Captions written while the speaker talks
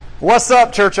What's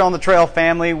up, Church on the Trail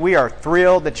family? We are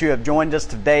thrilled that you have joined us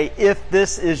today. If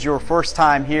this is your first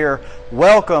time here,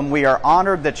 welcome. We are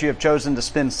honored that you have chosen to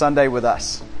spend Sunday with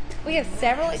us. We have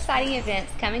several exciting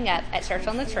events coming up at Church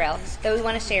on the Trail that we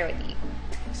want to share with you.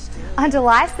 On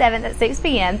July 7th at 6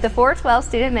 p.m., the 412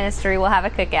 Student Ministry will have a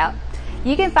cookout.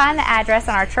 You can find the address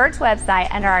on our church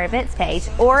website under our events page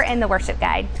or in the worship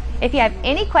guide. If you have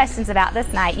any questions about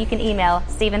this night, you can email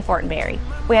Stephen Fortenberry.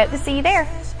 We hope to see you there.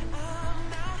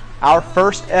 Our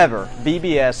first ever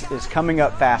VBS is coming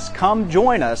up fast. Come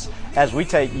join us as we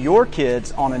take your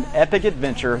kids on an epic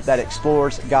adventure that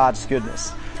explores God's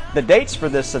goodness. The dates for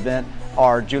this event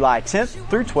are July 10th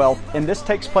through 12th, and this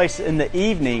takes place in the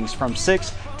evenings from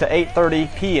 6 to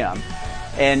 8:30 p.m.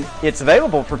 And it's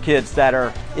available for kids that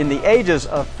are in the ages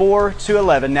of 4 to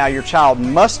 11. Now, your child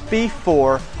must be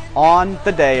 4 on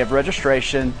the day of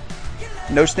registration.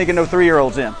 No sneaking no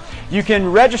 3-year-olds in. You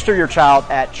can register your child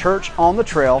at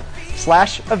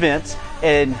churchonthetrail/events,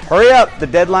 and hurry up, the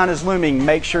deadline is looming.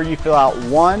 Make sure you fill out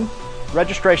one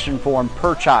registration form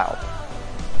per child.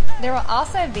 There will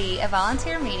also be a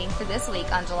volunteer meeting for this week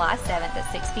on July 7th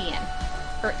at 6 p.m.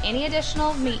 For any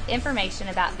additional information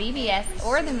about VBS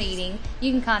or the meeting,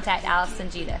 you can contact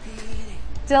Allison Judah.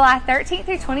 July 13th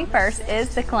through 21st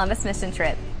is the Columbus Mission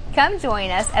Trip. Come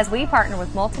join us as we partner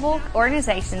with multiple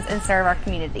organizations and serve our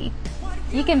community.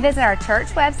 You can visit our church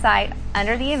website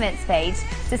under the events page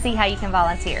to see how you can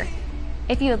volunteer.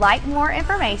 If you would like more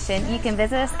information, you can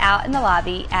visit us out in the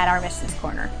lobby at our Missions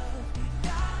Corner.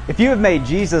 If you have made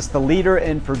Jesus the leader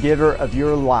and forgiver of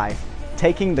your life,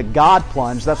 taking the God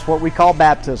plunge, that's what we call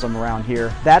baptism around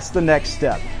here, that's the next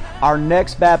step. Our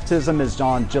next baptism is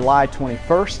on July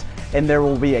 21st, and there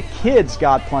will be a kids'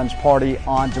 God plunge party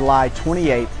on July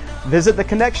 28th. Visit the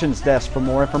Connections desk for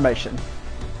more information.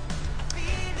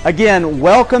 Again,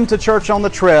 welcome to Church on the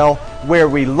Trail, where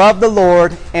we love the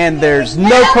Lord and there's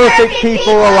no perfect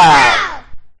people allowed.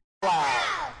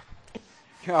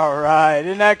 All right,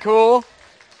 isn't that cool?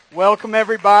 Welcome,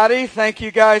 everybody. Thank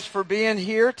you guys for being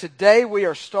here. Today we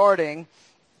are starting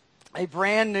a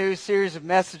brand new series of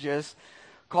messages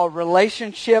called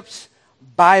Relationships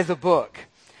by the Book.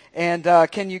 And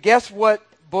can you guess what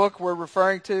book we're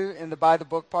referring to in the by the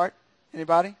book part?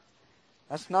 Anybody?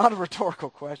 That's not a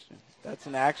rhetorical question. That's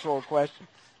an actual question.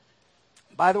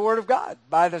 By the Word of God,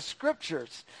 by the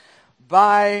Scriptures,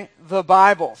 by the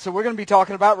Bible. So we're going to be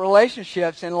talking about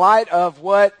relationships in light of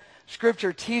what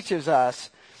Scripture teaches us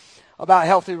about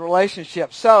healthy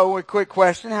relationships. So, a quick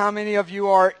question. How many of you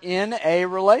are in a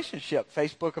relationship?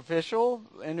 Facebook official,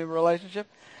 in a relationship?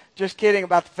 Just kidding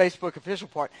about the Facebook official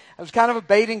part. It was kind of a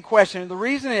baiting question. And the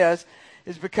reason is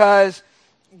because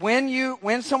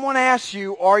when someone asks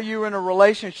you, are you in a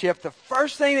relationship, the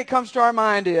first thing that comes to our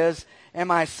mind is, am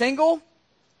I single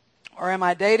or am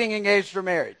I dating, engaged, or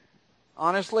married?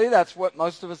 Honestly, that's what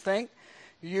most of us think.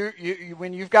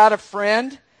 When you've got a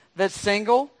friend that's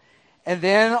single, and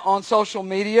then on social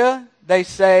media they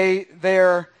say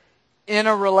they're in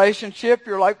a relationship,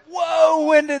 you're like, whoa,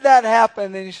 when did that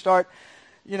happen? Then you start,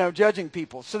 judging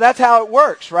people. So that's how it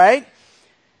works, right?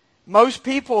 Most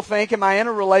people think, am I in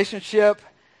a relationship?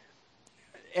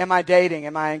 Am I dating?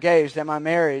 Am I engaged? Am I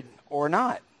married or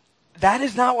not? That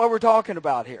is not what we're talking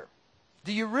about here.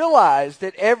 Do you realize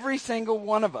that every single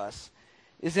one of us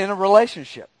is in a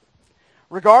relationship,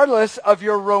 regardless of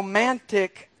your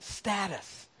romantic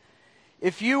status?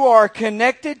 If you are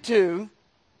connected to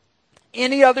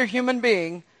any other human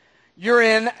being, you're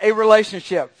in a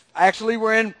relationship. Actually,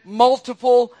 we're in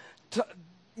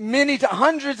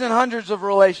hundreds and hundreds of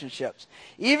relationships.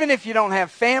 Even if you don't have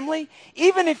family,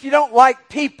 even if you don't like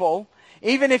people,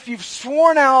 even if you've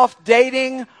sworn off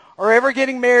dating or ever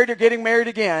getting married or getting married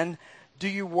again, do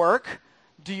you work?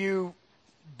 Do you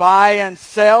buy and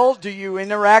sell? Do you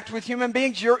interact with human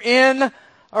beings? You're in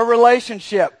a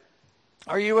relationship.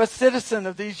 Are you a citizen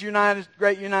of these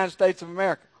great United States of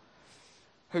America,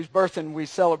 whose birthday we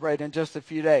celebrate in just a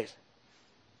few days?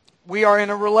 We are in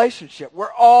a relationship.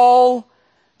 We're all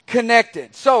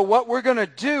connected. So what we're going to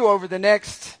do over the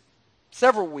next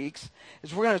several weeks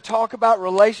is we're going to talk about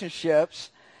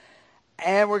relationships,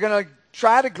 and we're going to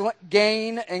try to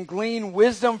gain and glean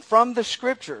wisdom from the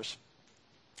Scriptures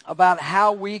about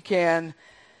how we can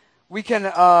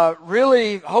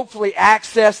really hopefully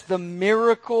access the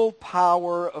miracle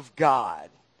power of God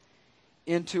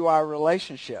into our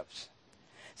relationships.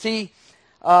 See,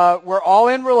 we're all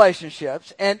in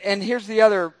relationships, and here's the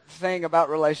other thing about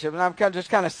relationships, and I'm just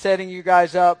kind of setting you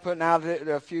guys up, putting out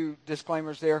a few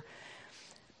disclaimers there.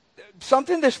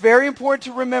 Something that's very important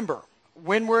to remember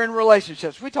when we're in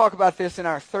relationships. We talk about this in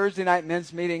our Thursday night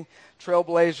men's meeting,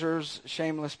 Trailblazers,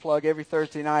 shameless plug, every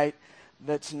Thursday night.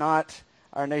 that's not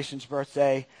our nation's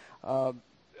birthday,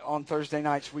 on Thursday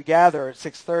nights we gather at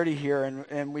 6:30 here,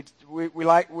 and we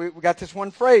got this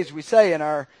one phrase we say in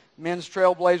our Men's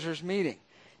Trailblazers meeting,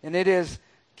 and it is,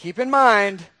 keep in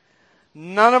mind,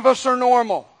 none of us are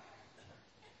normal,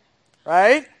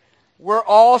 right? We're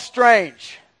all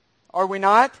strange, are we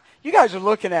not? You guys are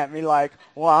looking at me like,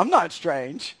 well, I'm not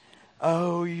strange.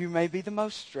 Oh, you may be the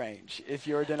most strange if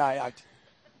you're denying.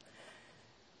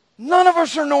 None of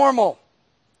us are normal.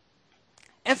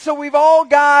 And so we've all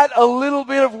got a little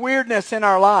bit of weirdness in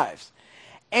our lives.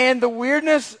 And the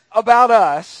weirdness about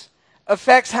us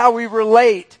affects how we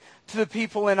relate to the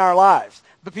people in our lives.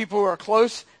 The people who are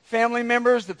close family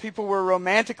members, the people we're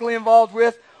romantically involved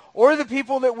with, or the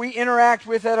people that we interact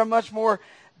with at a much more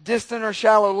distant or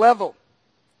shallow level.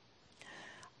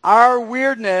 Our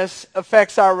weirdness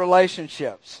affects our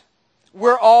relationships.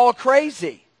 We're all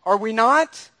crazy, are we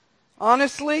not?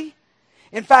 Honestly?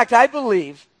 In fact, I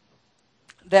believe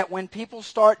that when people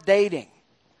start dating,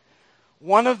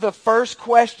 one of the first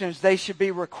questions they should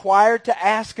be required to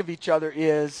ask of each other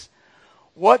is,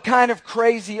 what kind of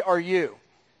crazy are you?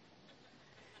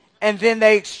 And then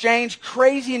they exchange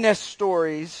craziness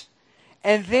stories,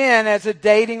 and then as a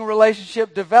dating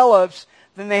relationship develops,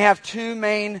 then they have two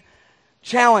main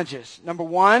challenges. Number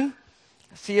one,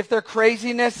 see if their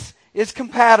craziness is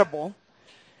compatible.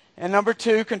 And number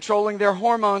two, controlling their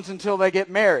hormones until they get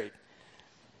married.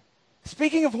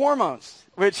 Speaking of hormones,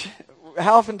 which,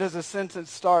 how often does a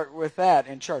sentence start with that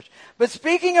in church? But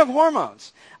speaking of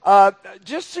hormones,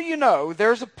 just so you know,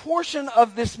 there's a portion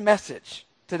of this message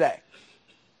today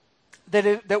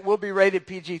that will be rated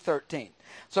PG-13.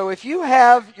 So if you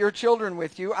have your children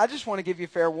with you, I just want to give you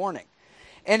fair warning.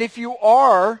 And if you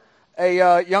are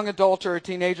a young adult or a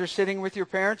teenager sitting with your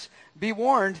parents, be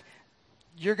warned,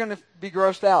 you're going to be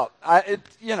grossed out.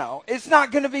 It's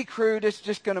not going to be crude. It's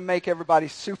just going to make everybody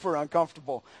super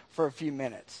uncomfortable for a few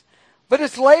minutes. But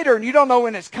it's later, and you don't know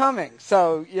when it's coming.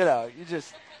 So,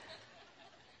 it's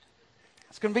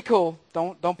going to be cool.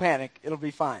 Don't panic. It'll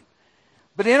be fine.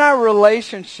 But in our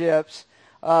relationships,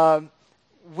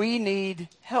 we need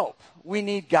help. We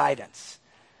need guidance.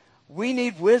 We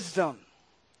need wisdom.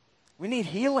 We need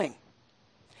healing.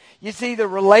 You see, the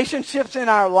relationships in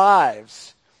our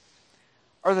lives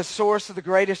are the source of the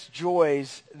greatest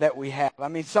joys that we have. I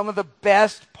mean, some of the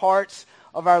best parts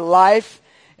of our life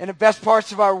and the best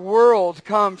parts of our world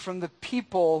come from the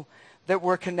people that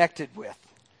we're connected with.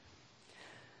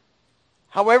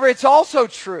 However, it's also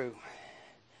true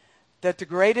that the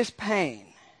greatest pain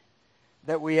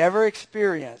that we ever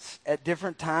experience at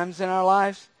different times in our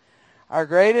lives, our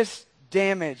greatest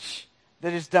damage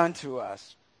that is done to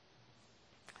us,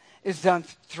 is done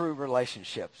through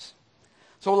relationships.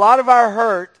 So a lot of our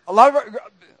hurt,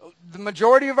 the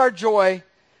majority of our joy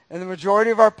and the majority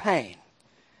of our pain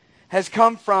has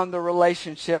come from the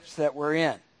relationships that we're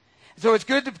in. So it's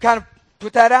good to kind of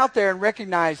put that out there and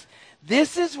recognize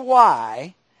this is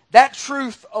why that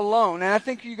truth alone, and I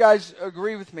think you guys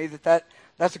agree with me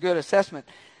that's a good assessment.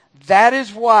 That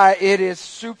is why it is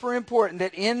super important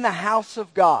that in the house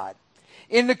of God,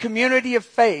 in the community of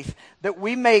faith, that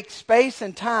we make space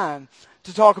and time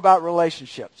to talk about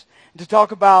relationships, to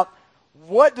talk about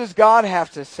what does God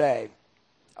have to say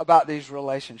about these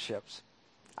relationships.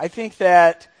 I think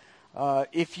that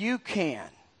if you can,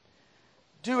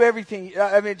 do everything,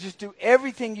 just do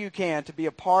everything you can to be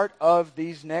a part of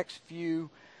these next few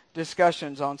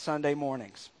discussions on Sunday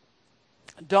mornings.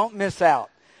 Don't miss out,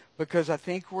 because I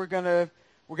think we're gonna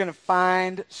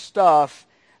find stuff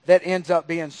that ends up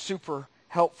being super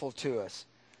helpful to us.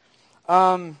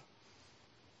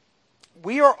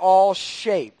 We are all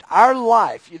shaped. Our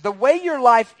life, the way your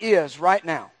life is right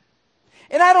now,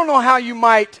 and I don't know how you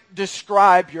might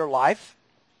describe your life.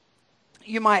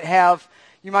 You might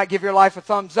give your life a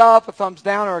thumbs up, a thumbs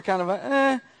down, or a kind of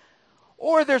a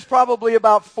or there's probably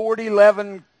about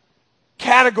 11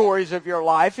 categories of your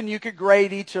life, and you could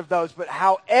grade each of those. But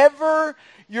however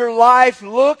your life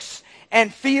looks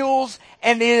and feels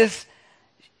and is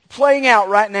playing out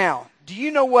right now, do you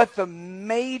know what the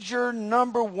major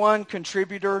number one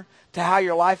contributor to how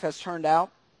your life has turned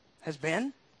out has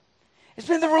been? It's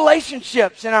been the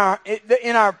relationships in our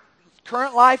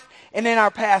current life and in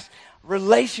our past.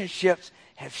 Relationships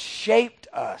have shaped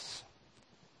us.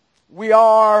 We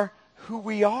are who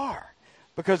we are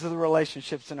because of the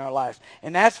relationships in our life.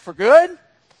 And that's for good,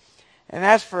 and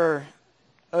that's for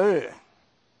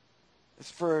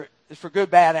it's for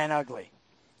good, bad, and ugly.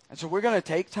 And so we're going to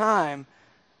take time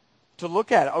to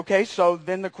look at it. Okay, so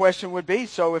then the question would be,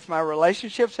 so if my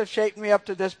relationships have shaped me up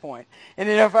to this point, and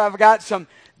if I've got some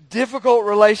difficult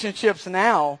relationships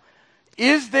now,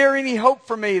 Is there any hope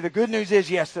for me? The good news is,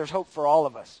 yes, there's hope for all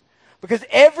of us. Because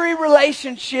every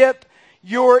relationship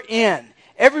you're in,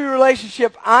 every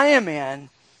relationship I am in,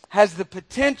 has the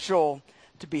potential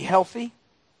to be healthy,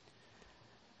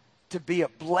 to be a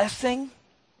blessing.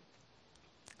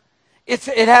 It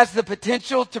has the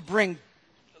potential to bring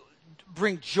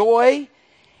joy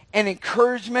and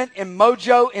encouragement and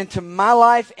mojo into my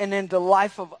life and into the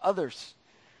life of others.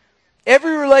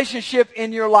 Every relationship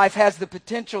in your life has the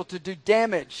potential to do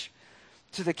damage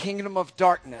to the kingdom of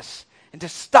darkness and to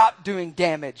stop doing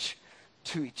damage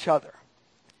to each other.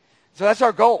 So that's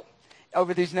our goal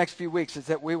over these next few weeks, is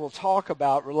that we will talk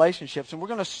about relationships. And we're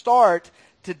going to start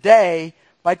today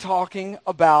by talking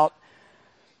about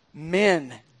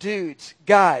men, dudes,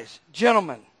 guys,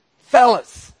 gentlemen,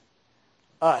 fellas,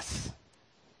 us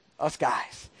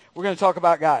guys. We're going to talk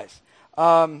about guys.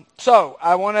 So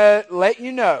I want to let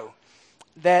you know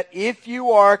that if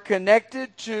you are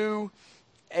connected to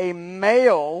a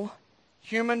male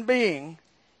human being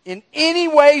in any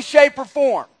way, shape, or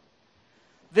form,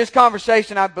 this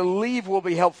conversation, I believe, will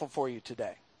be helpful for you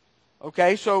today.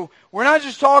 Okay, so we're not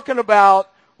just talking about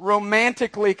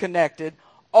romantically connected,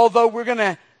 although we're going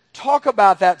to talk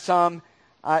about that some,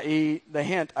 i.e. the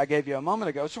hint I gave you a moment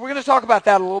ago. So we're going to talk about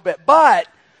that a little bit. But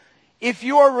if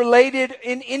you are related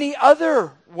in any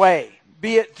other way,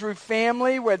 be it through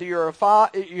family, whether you're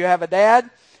you have a dad,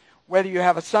 whether you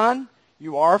have a son,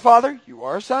 you are a father, you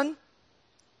are a son,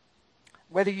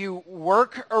 whether you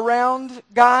work around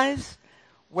guys,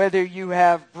 whether you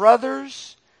have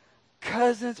brothers,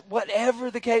 cousins,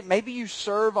 whatever the case, maybe you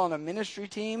serve on a ministry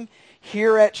team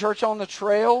here at Church on the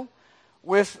Trail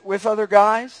with other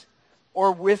guys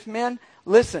or with men.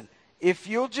 Listen, if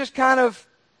you'll just kind of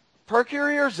perk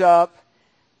your ears up,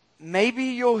 maybe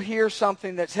you'll hear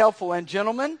something that's helpful. And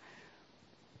gentlemen,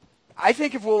 I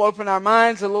think if we'll open our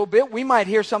minds a little bit, we might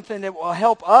hear something that will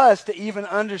help us to even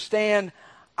understand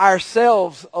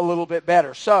ourselves a little bit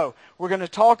better. So we're going to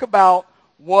talk about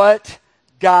what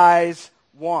guys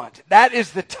want. That is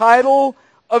the title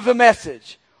of the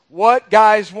message, What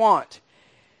Guys Want.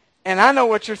 And I know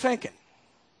what you're thinking.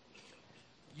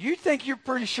 You think you're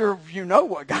pretty sure you know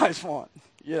what guys want,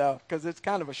 because it's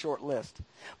kind of a short list.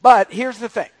 But here's the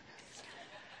thing.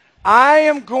 I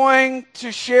am going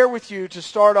to share with you, to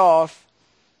start off,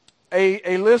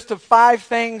 a list of 5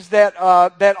 things that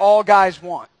all guys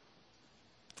want.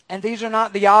 And these are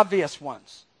not the obvious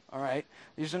ones, all right?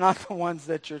 These are not the ones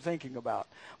that you're thinking about.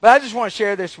 But I just want to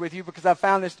share this with you because I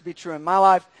found this to be true in my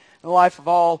life, in the life of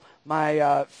all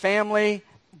my family,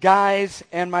 guys,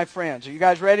 and my friends. Are you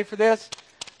guys ready for this?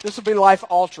 This will be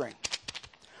life-altering.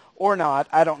 Or not,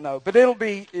 I don't know. But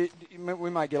we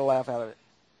might get a laugh out of it.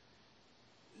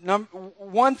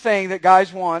 One thing that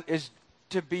guys want is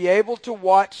to be able to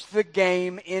watch the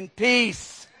game in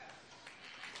peace.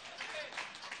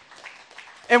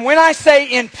 And when I say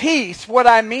in peace, what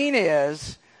I mean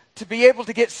is to be able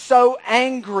to get so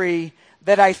angry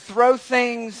that I throw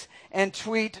things and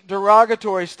tweet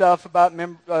derogatory stuff about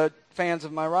fans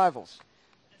of my rivals.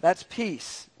 That's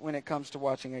peace when it comes to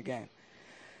watching a game.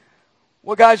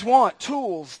 What guys want?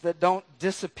 Tools that don't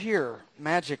disappear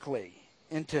magically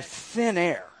into thin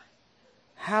air.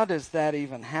 How does that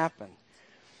even happen?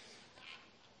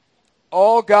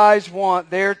 All guys want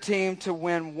their team to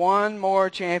win one more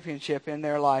championship in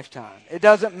their lifetime. It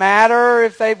doesn't matter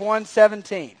if they've won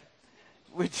 17.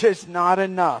 It's just not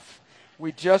enough.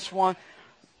 We just want,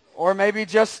 or maybe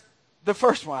just the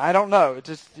first one. I don't know. It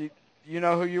just, you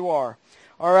know who you are.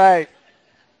 All right.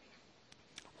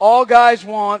 All guys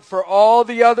want for all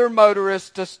the other motorists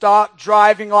to stop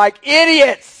driving like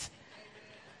idiots.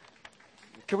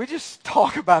 Can we just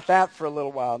talk about that for a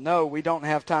little while? No, we don't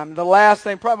have time. The last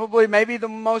thing, probably maybe the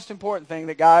most important thing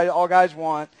that all guys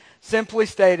want, simply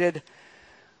stated,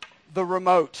 the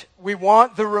remote. We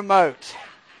want the remote.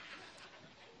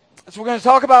 So we're going to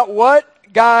talk about what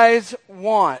guys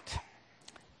want.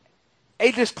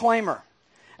 A disclaimer.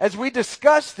 As we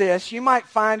discuss this, you might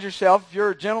find yourself, if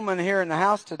you're a gentleman here in the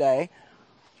house today,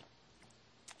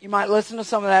 you might listen to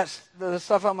some of the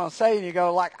stuff I'm going to say, and you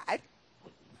go like,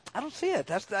 I don't see it.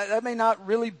 That may not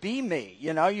really be me.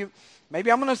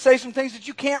 Maybe I'm going to say some things that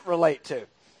you can't relate to.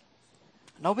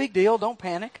 No big deal. Don't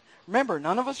panic. Remember,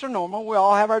 none of us are normal. We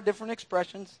all have our different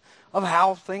expressions of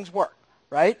how things work,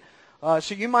 right?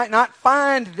 So you might not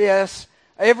find this,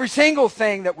 every single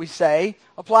thing that we say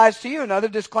applies to you. Another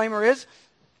disclaimer is,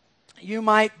 you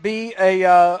might be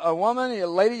a woman, a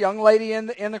lady, young lady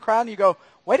in the crowd, and you go,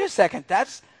 wait a second,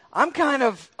 I'm kind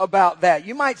of about that.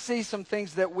 You might see some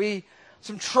things that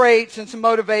some traits and some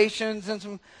motivations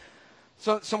and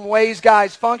some ways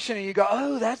guys function, and you go,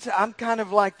 I'm kind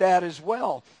of like that as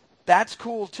well. that's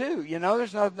cool too.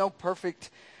 There's no perfect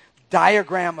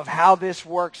diagram of how this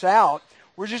works out.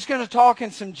 We're just going to talk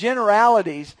in some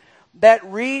generalities that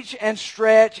reach and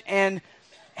stretch and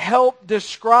help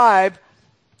describe,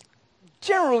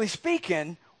 generally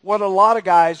speaking, what a lot of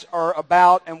guys are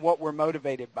about and what we're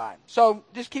motivated by. So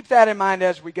just keep that in mind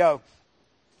as we go.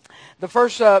 The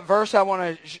first verse I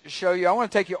want to show you, I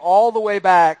want to take you all the way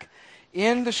back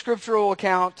in the scriptural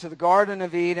account to the Garden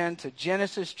of Eden, to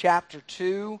Genesis chapter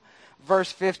 2,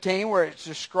 verse 15, where it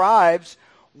describes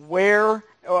where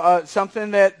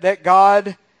something that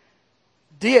God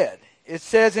did. It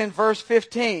says in verse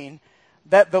 15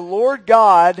 that the Lord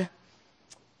God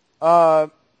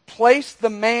placed the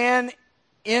man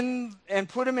in and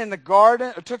put him in the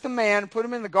garden, or took the man, put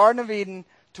him in the Garden of Eden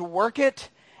to work it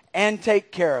and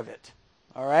take care of it.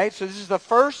 All right? So this is the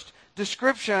first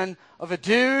description of a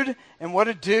dude and what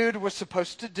a dude was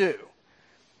supposed to do.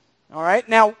 All right?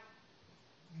 Now,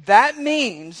 that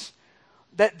means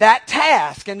that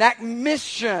task and that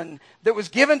mission that was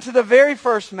given to the very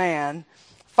first man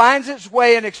finds its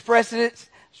way and expresses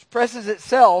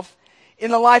itself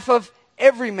in the life of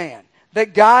every man.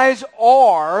 That guys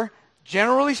are,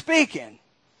 generally speaking,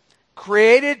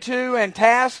 created to and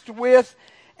tasked with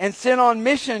and sent on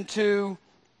mission to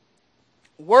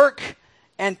work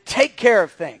and take care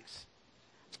of things.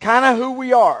 It's kind of who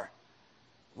we are.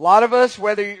 A lot of us,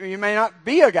 whether you may not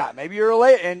be a guy, maybe you're a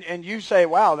lady, and you say,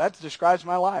 wow, that describes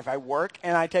my life. I work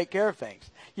and I take care of things.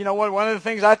 You know what? One of the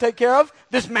things I take care of?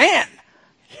 This man.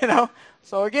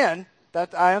 So again,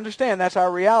 that I understand that's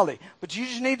our reality. But you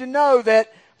just need to know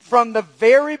that from the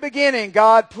very beginning,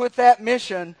 God put that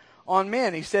mission on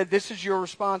men. He said, this is your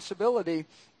responsibility,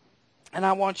 and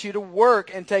I want you to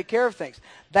work and take care of things.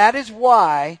 That is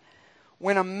why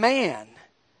when a man,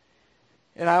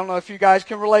 and I don't know if you guys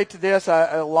can relate to this,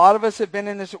 a lot of us have been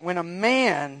in this, when a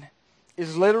man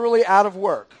is literally out of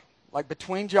work, like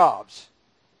between jobs,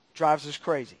 drives us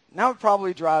crazy. Now it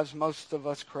probably drives most of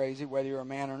us crazy, whether you're a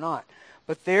man or not.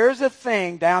 But there's a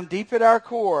thing down deep at our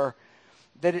core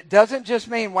that it doesn't just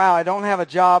mean, wow, I don't have a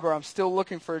job or I'm still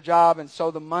looking for a job and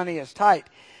so the money is tight.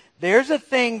 There's a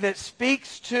thing that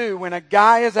speaks to, when a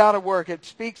guy is out of work, it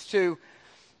speaks to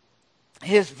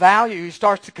his value. He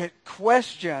starts to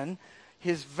question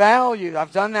his value.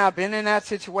 I've done that. I've been in that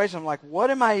situation. I'm like, what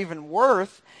am I even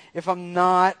worth if I'm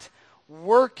not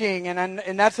working?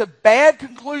 And that's a bad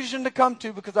conclusion to come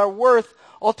to, because our worth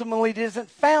ultimately isn't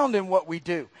found in what we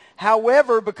do.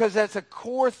 However, because that's a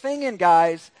core thing in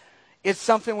guys, it's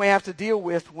something we have to deal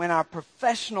with when our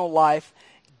professional life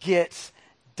gets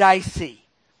dicey.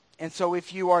 And so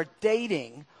if you are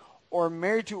dating or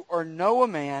married to or know a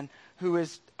man who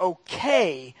is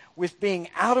okay with being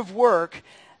out of work,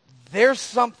 there's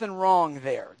something wrong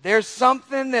there. There's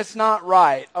something that's not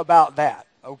right about that,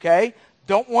 okay?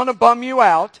 Don't want to bum you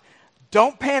out.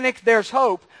 Don't panic, there's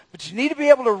hope. But you need to be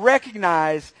able to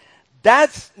recognize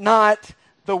that's not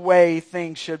the way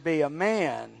things should be. A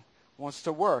man wants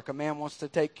to work. A man wants to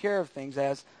take care of things,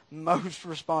 as most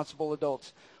responsible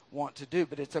adults want to do.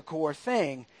 But it's a core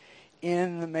thing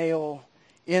in the male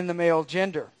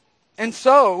gender. And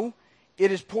so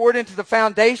it is poured into the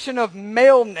foundation of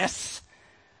maleness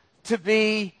to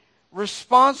be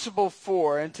responsible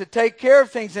for and to take care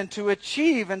of things and to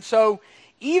achieve. And so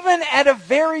even at a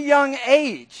very young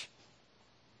age,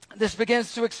 this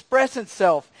begins to express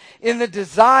itself in the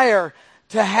desire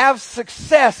to have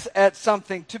success at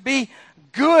something, to be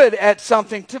good at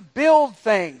something, to build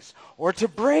things or to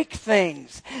break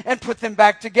things and put them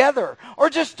back together, or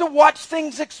just to watch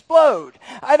things explode.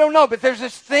 I don't know, but there's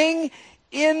this thing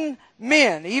in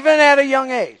men, even at a young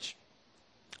age,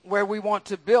 where we want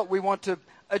to build, we want to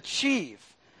achieve,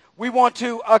 we want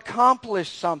to accomplish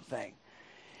something.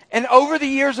 And over the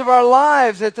years of our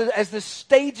lives, as the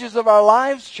stages of our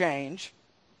lives change,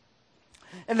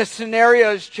 and the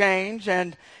scenarios change,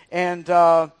 and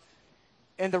the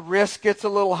risk gets a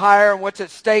little higher, and what's at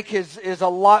stake is a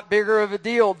lot bigger of a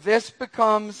deal, this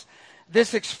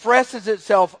expresses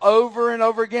itself over and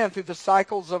over again through the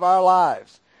cycles of our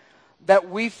lives. That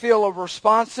we feel a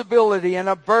responsibility and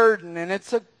a burden, and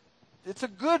it's a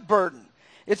good burden.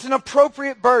 It's an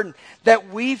appropriate burden, that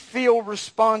we feel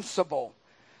responsible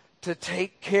to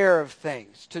take care of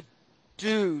things, to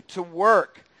do, to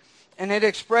work. And it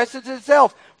expresses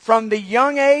itself from the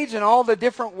young age and all the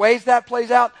different ways that plays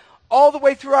out, all the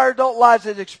way through our adult lives.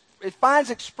 It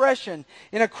finds expression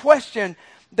in a question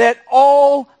that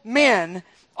all men,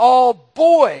 all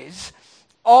boys,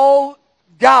 all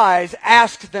guys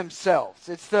ask themselves.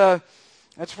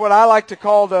 That's what I like to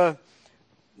call the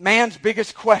man's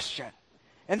biggest question.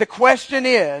 And the question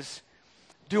is,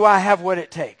 do I have what it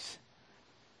takes?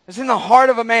 It's in the heart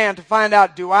of a man to find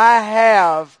out, do I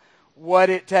have what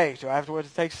it takes? Do I have what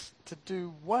it takes to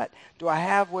do what? Do I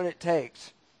have what it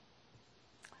takes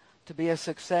to be a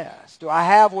success? Do I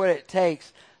have what it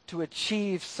takes to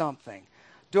achieve something?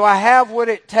 Do I have what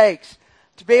it takes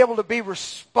to be able to be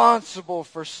responsible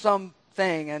for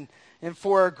something and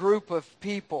for a group of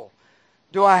people?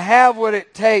 Do I have what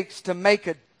it takes to make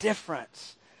a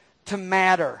difference, to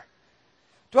matter?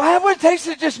 Do I have what it takes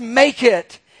to just make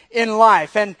it in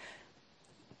life? And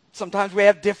sometimes we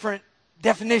have different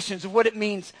definitions of what it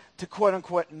means to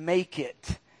quote-unquote make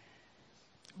it.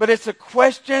 But it's a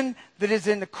question that is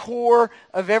in the core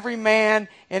of every man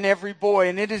and every boy.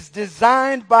 And it is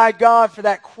designed by God for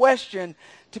that question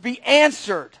to be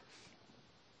answered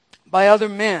by other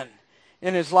men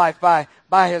in his life, by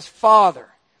his father,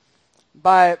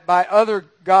 by other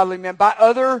godly men, by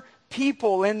other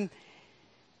people in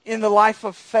the life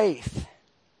of faith.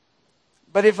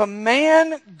 But if a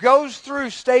man goes through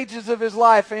stages of his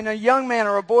life, and a young man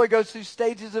or a boy goes through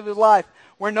stages of his life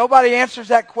where nobody answers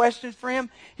that question for him,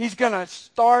 he's going to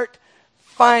start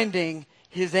finding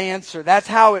his answer. That's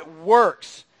how it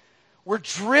works. We're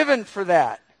driven for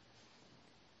that.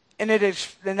 And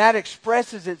that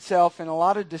expresses itself in a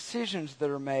lot of decisions that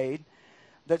are made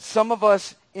that some of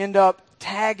us end up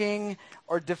tagging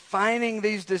or defining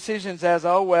these decisions as,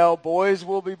 oh, well, boys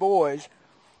will be boys.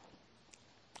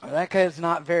 Or that kid's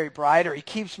not very bright, or he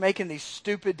keeps making these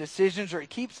stupid decisions, or he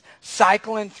keeps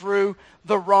cycling through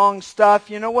the wrong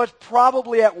stuff. You know what's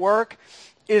probably at work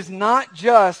is not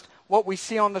just what we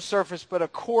see on the surface, but a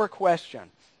core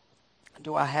question.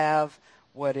 Do I have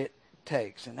what it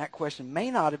takes? And that question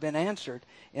may not have been answered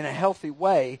in a healthy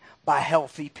way by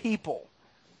healthy people.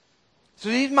 So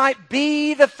these might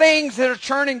be the things that are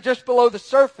churning just below the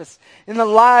surface in the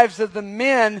lives of the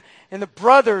men and the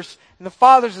brothers and the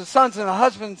fathers and sons and the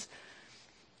husbands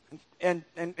and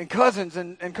cousins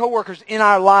and co-workers in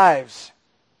our lives.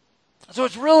 So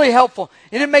it's really helpful.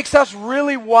 And it makes us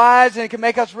really wise, and it can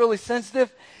make us really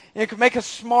sensitive, and it can make us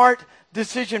smart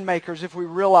decision makers if we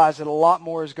realize that a lot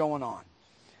more is going on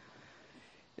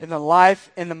in the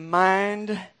life, in the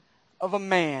mind of a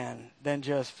man than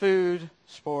just food,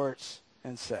 sports,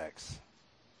 and sex.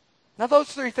 Now,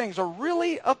 those three things are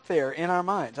really up there in our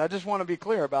minds. I just want to be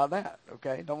clear about that,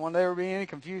 okay? Don't want there to be any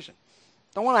confusion.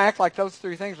 Don't want to act like those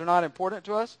three things are not important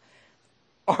to us.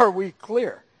 Are we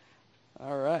clear?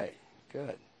 All right,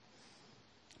 good.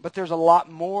 But there's a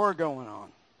lot more going on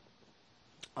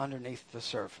underneath the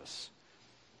surface.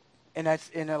 And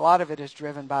a lot of it is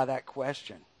driven by that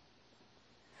question.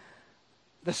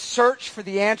 The search for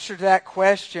the answer to that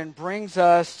question brings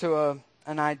us to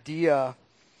an idea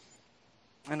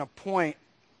and a point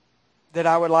that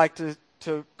I would like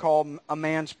to call a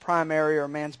man's primary or a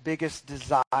man's biggest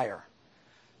desire.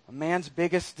 A man's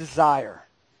biggest desire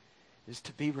is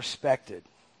to be respected.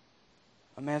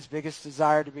 A man's biggest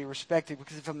desire to be respected.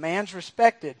 Because if a man's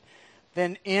respected,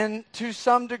 then to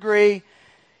some degree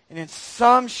and in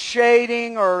some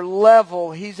shading or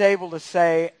level, he's able to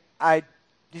say,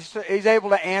 he's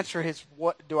able to answer his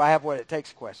do I have what it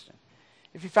takes question.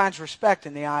 If he finds respect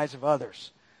in the eyes of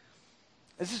others.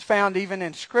 This is found even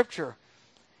in Scripture.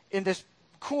 In this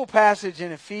cool passage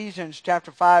in Ephesians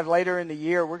chapter 5 later in the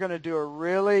year, we're going to do a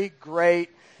really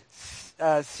great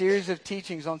series of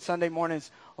teachings on Sunday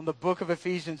mornings on the book of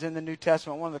Ephesians in the New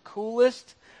Testament. One of the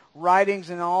coolest writings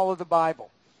in all of the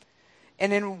Bible.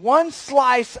 And in one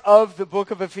slice of the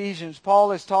book of Ephesians,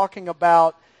 Paul is talking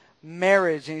about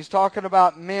marriage, and he's talking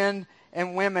about men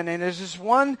and women. And there's this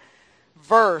one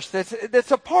verse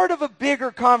that's a part of a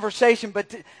bigger conversation,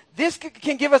 but this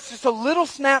can give us just a little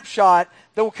snapshot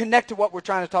that will connect to what we're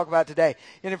trying to talk about today.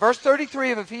 And in verse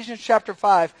 33 of Ephesians chapter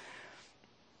 5,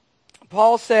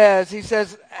 Paul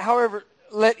says, however,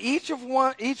 let each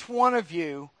one of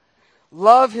you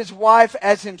love his wife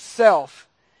as himself,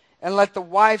 and let the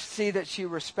wife see that she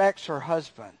respects her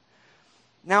husband.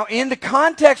 Now, in the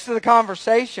context of the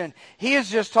conversation, he has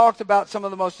just talked about some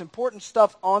of the most important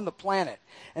stuff on the planet.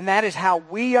 And that is how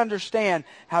we understand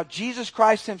how Jesus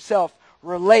Christ himself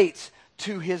relates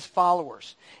to his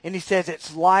followers. And he says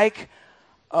it's like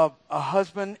a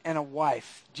husband and a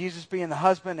wife. Jesus being the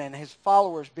husband and his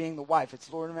followers being the wife. It's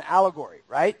sort of an allegory,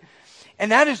 right?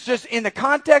 And that is just, in the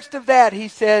context of that, he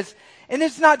says, and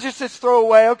it's not just this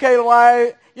throwaway, okay,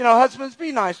 husbands,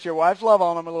 be nice to your wives, love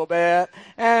on them a little bit.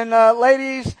 And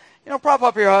ladies, prop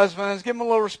up your husbands, give them a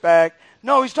little respect.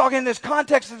 No, he's talking in this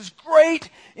context of this great,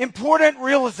 important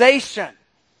realization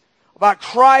about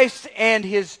Christ and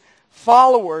his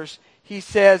followers. He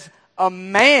says, a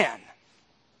man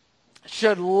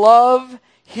should love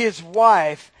his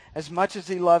wife as much as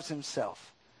he loves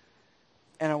himself.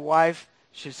 And a wife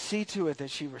should see to it that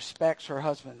she respects her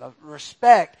husband.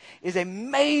 Respect is a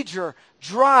major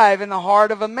drive in the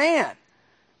heart of a man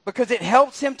because it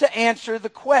helps him to answer the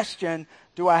question,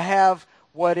 do I have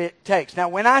what it takes? Now,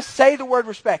 when I say the word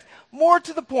respect, more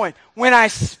to the point, when I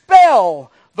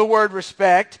spell the word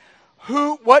respect,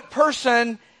 what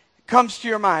person comes to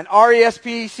your mind?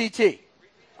 R-E-S-P-E-C-T.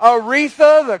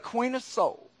 Aretha, the Queen of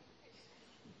Soul.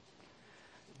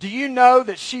 Do you know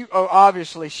that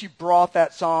obviously she brought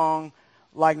that song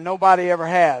like nobody ever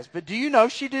has. But do you know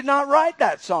she did not write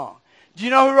that song? Do you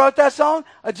know who wrote that song?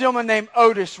 A gentleman named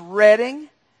Otis Redding.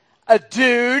 A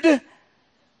dude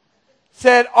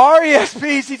said,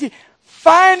 R-E-S-P-E-C-T,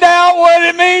 find out what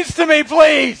it means to me,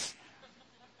 please.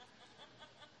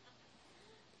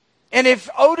 And if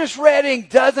Otis Redding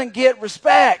doesn't get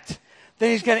respect,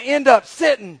 then he's going to end up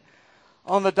sitting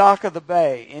on the dock of the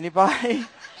bay. Anybody?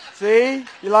 See?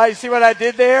 You see what I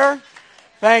did there?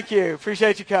 Thank you.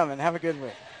 Appreciate you coming. Have a good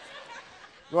week.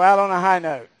 Go out on a high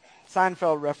note.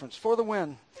 Seinfeld reference for the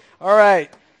win. All right.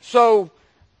 So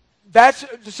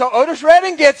Otis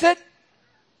Redding gets it.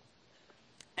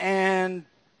 And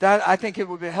I think it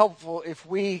would be helpful if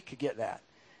we could get that.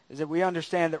 Is that we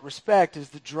understand that respect is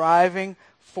the driving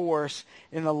force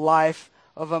in the life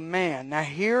of a man. Now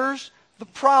here's the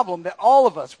problem that all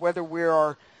of us, whether we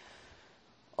are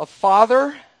a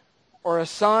father or a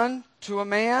son to a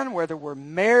man, whether we're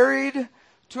married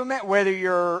to a man, whether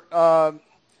you're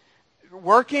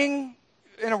working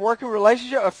in a working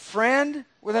relationship, a friend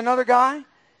with another guy,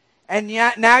 and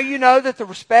yet now you know that the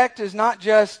respect is not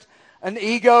just an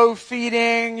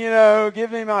ego-feeding,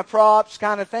 give me my props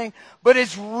kind of thing, but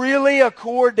it's really a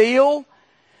core deal.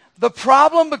 The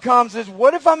problem becomes is,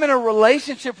 what if I'm in a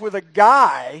relationship with a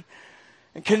guy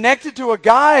and connected to a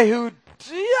guy who,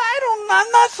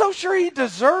 I'm not so sure he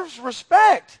deserves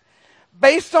respect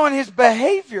based on his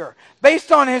behavior,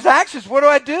 based on his actions. What do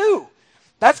I do?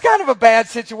 That's kind of a bad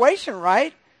situation,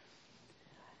 right?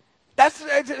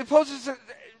 It poses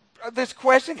this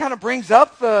question, kind of brings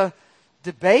up the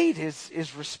debate,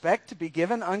 is respect to be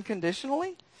given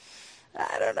unconditionally?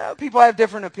 I don't know. People have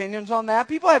different opinions on that.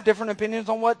 People have different opinions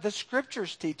on what the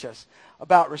Scriptures teach us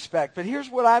about respect. But here's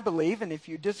what I believe, and if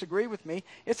you disagree with me,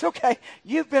 it's okay.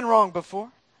 You've been wrong before.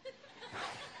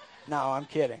 No, I'm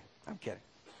kidding.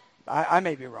 I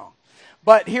may be wrong.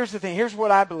 But here's the thing. Here's what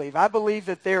I believe. I believe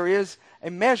that there is a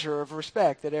measure of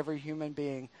respect that every human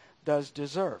being does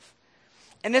deserve.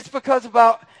 And it's because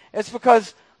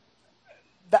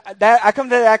I come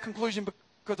to that conclusion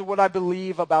because of what I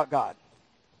believe about God.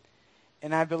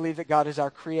 And I believe that God is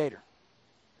our creator.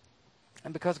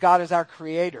 And because God is our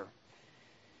creator,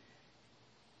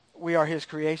 we are his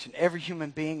creation. Every human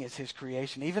being is his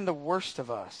creation. Even the worst of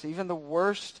us, even the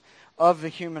worst of the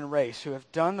human race who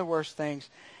have done the worst things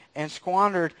and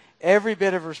squandered every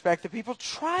bit of respect that people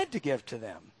tried to give to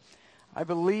them. I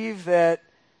believe that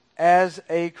as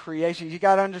a creation, you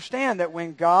got to understand that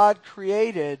when God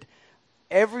created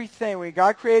everything, when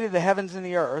God created the heavens and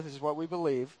the earth, is what we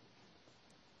believe,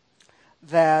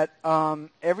 that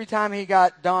every time he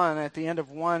got done at the end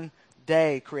of one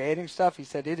day creating stuff, he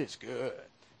said, it is good.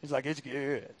 He's like, it's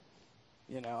good.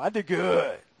 I did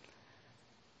good.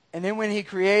 And then when he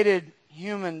created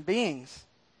human beings,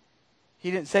 he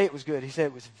didn't say it was good. He said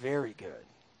it was very good.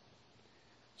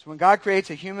 So when God creates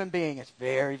a human being, it's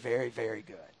very, very, very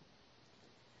good.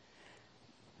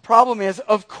 Problem is,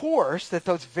 of course, that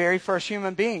those very first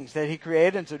human beings that he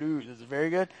created and said, ooh, this is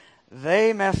very good,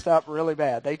 they messed up really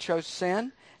bad. They chose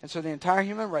sin, and so the entire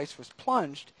human race was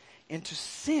plunged into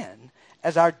sin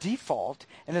as our default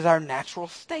and as our natural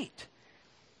state.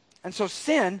 And so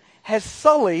sin has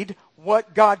sullied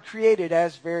what God created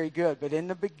as very good. But in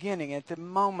the beginning, at the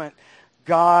moment,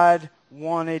 God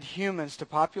wanted humans to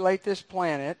populate this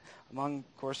planet, among,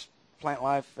 of course, plant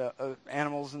life,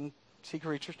 animals, and sea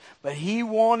creatures. But he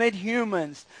wanted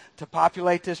humans to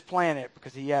populate this planet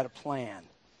because he had a plan.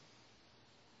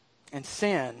 And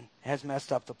sin has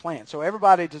messed up the plan. So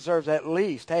everybody deserves at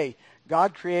least, hey,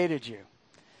 God created you.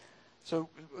 So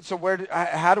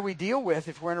how do we deal with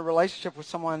if we're in a relationship with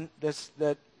someone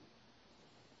that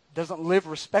doesn't live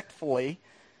respectfully?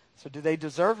 So do they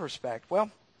deserve respect? Well,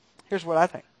 here's what I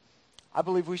think. I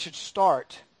believe we should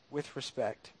start with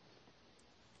respect.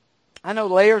 I know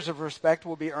layers of respect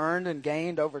will be earned and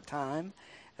gained over time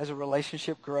as a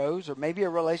relationship grows, or maybe a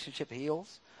relationship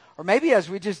heals, or maybe as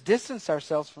we just distance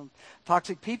ourselves from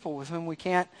toxic people with whom we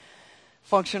can't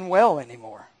function well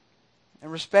anymore.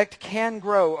 And respect can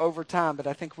grow over time, but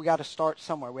I think we got to start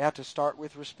somewhere. We have to start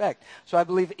with respect. So I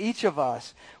believe each of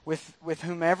us, with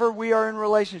whomever we are in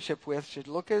relationship with, should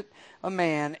look at a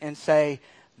man and say,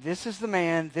 this is the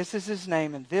man, this is his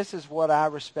name, and this is what I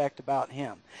respect about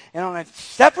him. And on a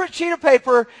separate sheet of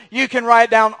paper, you can write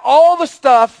down all the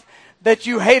stuff that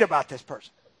you hate about this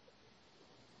person.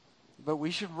 But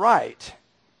we should write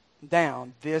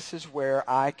down, this is where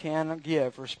I can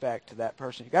give respect to that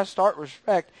person. You got to start with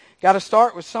respect. You got to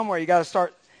start with somewhere. You got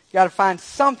to find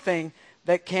something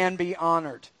that can be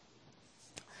honored.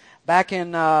 Back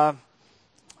in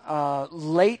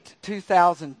late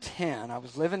 2010, I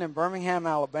was living in Birmingham,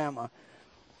 Alabama.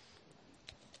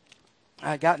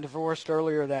 I had gotten divorced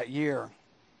earlier that year.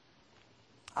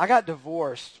 I got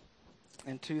divorced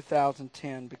in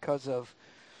 2010 because of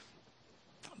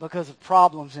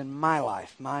problems in my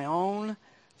life, my own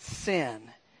sin,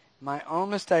 my own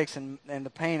mistakes, and the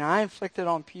pain I inflicted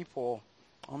on people,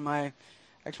 on my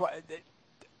ex-wife.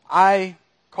 I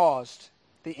caused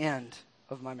the end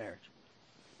of my marriage.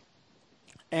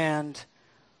 And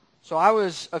so I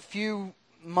was a few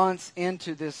months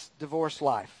into this divorce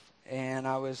life, and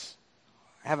I was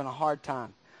having a hard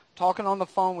time. Talking on the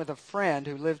phone with a friend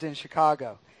who lived in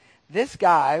Chicago. This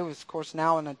guy was, of course,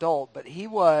 now an adult, but he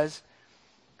was,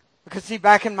 because see,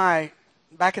 back in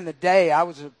the day, I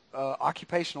was a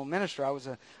occupational minister. I was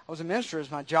a minister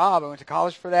as my job. I went to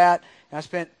college for that, and I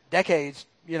spent decades,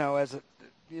 as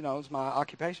my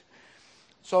occupation.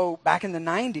 So back in the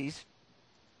 90s,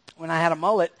 when I had a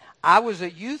mullet, I was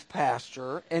a youth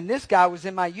pastor, and this guy was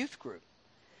in my youth group.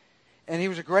 And he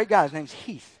was a great guy. His name's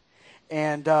Heath.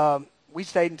 And we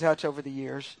stayed in touch over the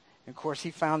years. And, of course, he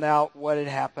found out what had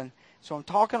happened. So I'm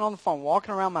talking on the phone,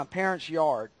 walking around my parents'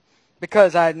 yard,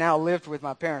 because I had now lived with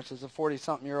my parents as a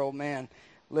 40-something-year-old man,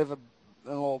 live in a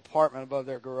little apartment above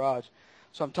their garage.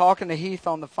 So I'm talking to Heath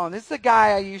on the phone. This is the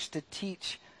guy I used to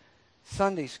teach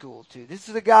Sunday school to. This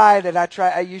is the guy that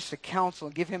I used to counsel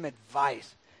and give him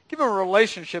advice. Give him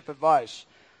relationship advice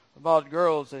about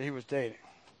girls that he was dating.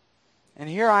 And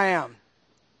here I am,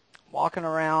 walking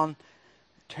around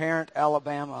Tarrant,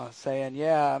 Alabama, saying,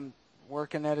 yeah, I'm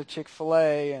working at a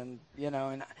Chick-fil-A, and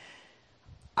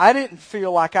I didn't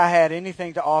feel like I had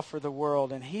anything to offer the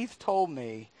world. And Heath told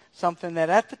me something that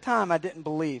at the time I didn't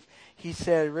believe. He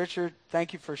said, Richard,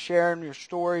 thank you for sharing your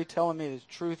story, telling me the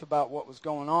truth about what was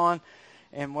going on.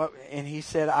 And he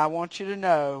said, I want you to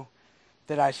know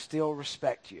that I still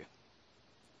respect you.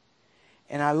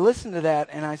 And I listened to that,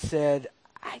 and I said,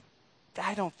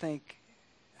 I don't think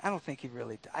he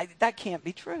really. That can't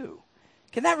be true.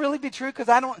 Can that really be true? Because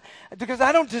I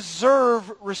don't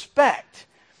deserve respect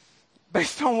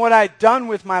based on what I'd done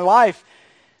with my life.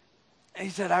 And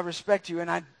he said, I respect you, and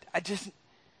I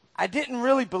didn't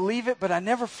really believe it, but I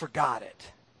never forgot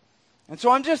it. And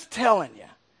so I'm just telling you,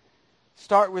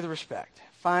 start with respect.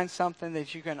 Find something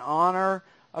that you can honor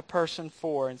a person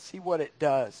for and see what it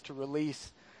does to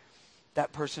release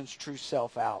that person's true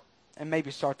self out and maybe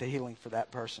start the healing for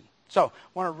that person. So I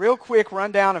want to real quick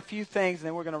run down a few things, and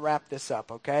then we're going to wrap this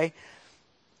up, okay?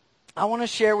 I want to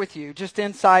share with you just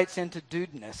insights into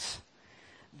dudeness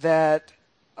that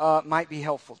might be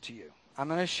helpful to you. I'm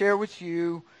going to share with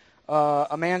you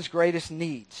a man's greatest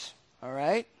needs, all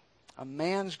right? A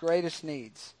man's greatest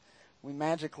needs. We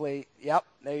magically, yep,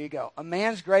 there you go. A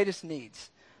man's greatest needs.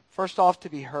 First off, to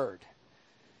be heard.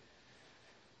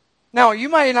 Now, you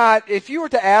may not, if you were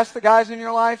to ask the guys in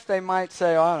your life, they might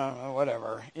say, oh, I don't know,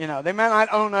 whatever. They might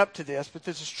not own up to this, but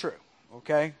this is true,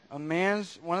 okay? One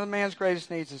of the man's greatest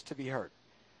needs is to be heard,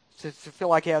 to feel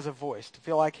like he has a voice, to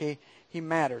feel like he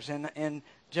matters. And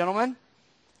gentlemen,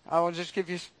 I will just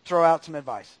throw out some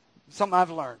advice. Something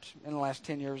I've learned in the last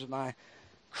 10 years of my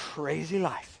crazy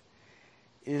life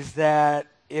is that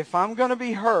if I'm going to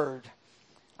be heard,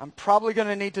 I'm probably going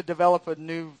to need to develop a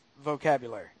new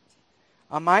vocabulary.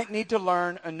 I might need to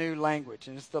learn a new language.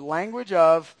 And it's the language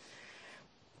of,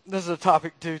 this is a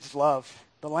topic dudes love,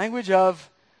 the language of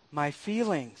my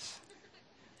feelings.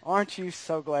 Aren't you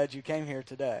so glad you came here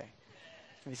today?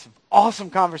 There's going to be some awesome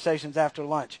conversations after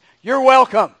lunch. You're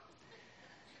welcome.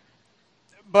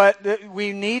 But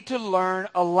we need to learn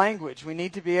a language. We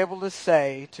need to be able to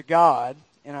say to God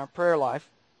in our prayer life,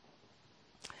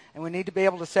 and we need to be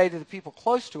able to say to the people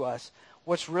close to us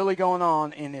what's really going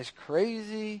on in this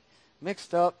crazy,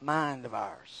 mixed up mind of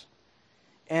ours.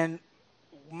 And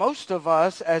most of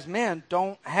us as men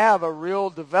don't have a real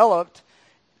developed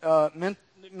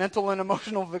mental and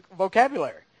emotional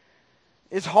vocabulary.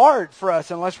 It's hard for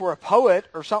us unless we're a poet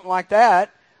or something like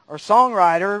that, or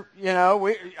songwriter.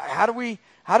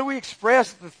 How do we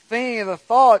express the thing and the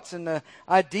thoughts and the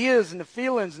ideas and the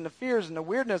feelings and the fears and the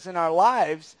weirdness in our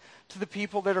lives to the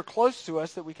people that are close to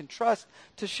us that we can trust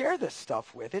to share this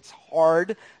stuff with? It's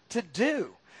hard to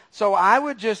do. So I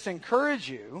would just encourage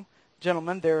you,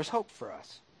 gentlemen, there is hope for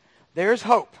us. There is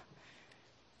hope.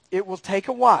 it will take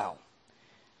a while,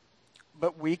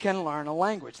 but we can learn a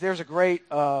language. There's a great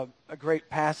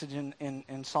passage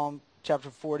in Psalm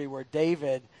chapter 40 where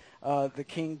David, the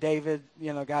King David,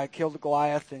 guy who killed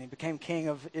Goliath, and he became king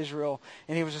of Israel,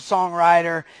 and he was a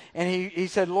songwriter, and he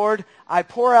said, Lord, I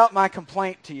pour out my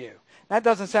complaint to you. That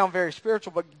doesn't sound very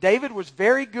spiritual, but David was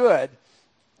very good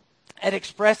at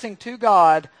expressing to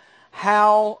God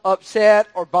how upset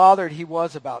or bothered he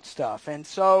was about stuff. And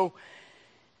so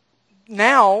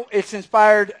now it's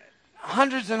inspired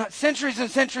hundreds and centuries and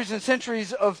centuries and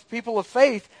centuries of people of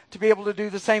faith to be able to do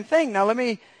the same thing. Now let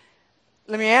me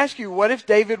ask you, what if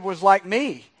David was like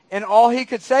me? And all he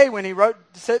could say when he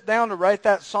sat down to write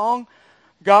that song,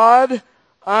 God,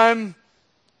 I'm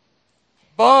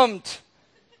bummed.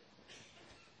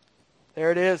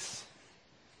 There it is.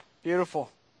 Beautiful.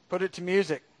 Put it to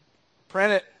music.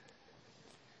 Print it.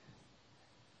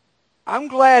 I'm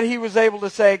glad he was able to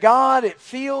say, God, it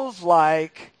feels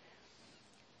like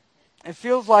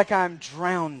I'm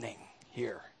drowning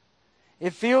here.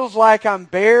 It feels like I'm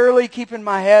barely keeping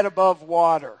my head above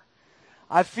water.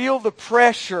 I feel the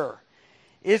pressure.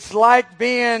 It's like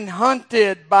being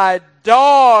hunted by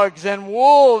dogs and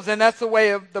wolves, and that's the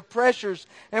way of the pressures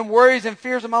and worries and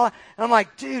fears of my life. And I'm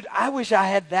like, dude, I wish I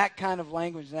had that kind of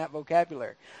language and that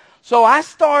vocabulary. So I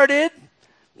started,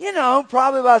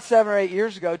 probably about 7 or 8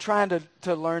 years ago, trying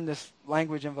to learn this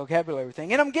language and vocabulary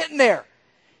thing. And I'm getting there.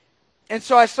 And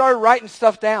so I started writing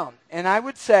stuff down. And I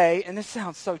would say, and this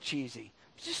sounds so cheesy,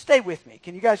 just stay with me.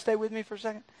 Can you guys stay with me for a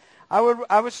second? I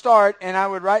would start, and I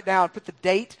would write down, put the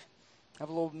date, have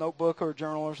a little notebook or a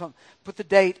journal or something, put the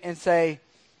date and say,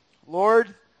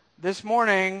 Lord, this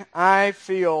morning I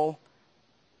feel,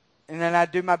 and then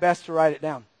I'd do my best to write it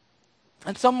down.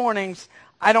 And some mornings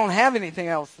I don't have anything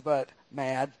else but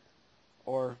mad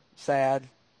or sad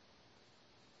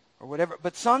or whatever.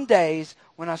 But some days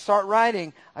when I start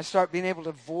writing, I start being able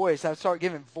to I start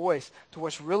giving voice to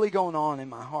what's really going on in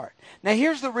my heart. Now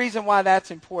here's the reason why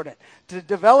that's important. To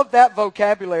develop that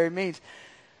vocabulary means,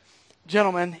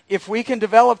 gentlemen, if we can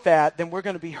develop that, then we're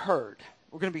going to be heard.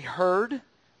 We're going to be heard.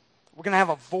 We're going to have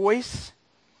a voice.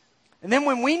 And then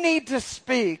when we need to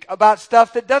speak about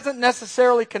stuff that doesn't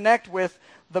necessarily connect with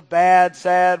the bad,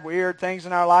 sad, weird things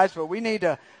in our lives, but we need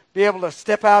to be able to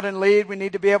step out and lead. We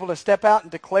need to be able to step out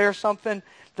and declare something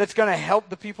that's going to help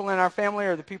the people in our family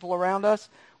or the people around us.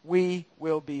 We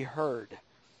will be heard.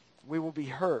 We will be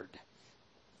heard.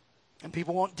 And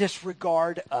people won't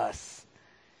disregard us.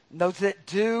 And those that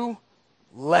do,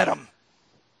 let them.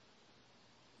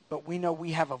 But we know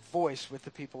we have a voice with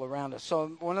the people around us. So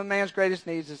one of the man's greatest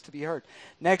needs is to be heard.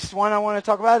 Next one I want to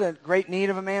talk about, a great need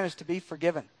of a man is to be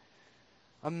forgiven.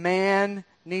 A man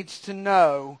needs to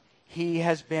know he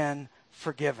has been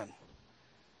forgiven.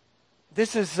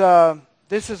 This is a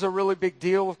really big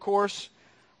deal, of course.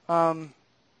 I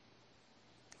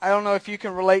don't know if you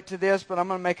can relate to this, but I'm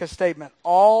going to make a statement.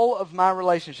 All of my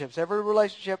relationships, every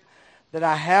relationship that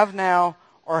I have now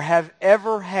or have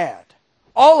ever had,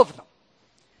 all of them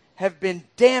have been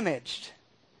damaged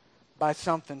by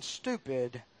something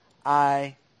stupid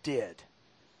I did.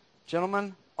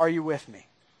 Gentlemen, are you with me?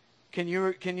 Can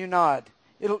you nod?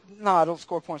 It'll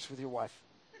score points with your wife.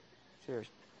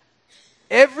 Seriously.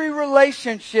 Every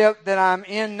relationship that I'm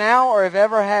in now or have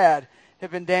ever had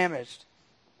have been damaged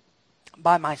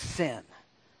by my sin,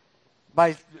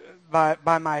 by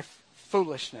my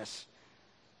foolishness.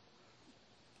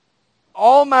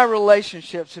 All my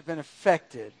relationships have been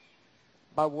affected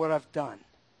by what I've done.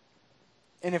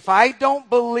 And if I don't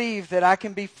believe that I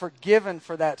can be forgiven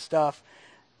for that stuff,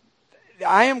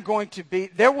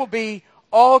 there will be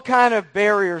all kind of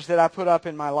barriers that I put up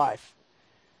in my life.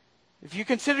 If you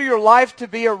consider your life to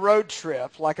be a road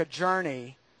trip, like a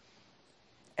journey,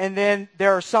 and then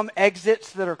there are some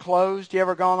exits that are closed. You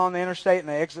ever gone on the interstate and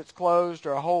the exit's closed,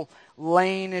 or a whole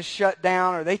lane is shut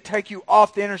down, or they take you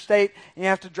off the interstate and you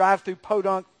have to drive through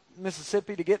Podunk,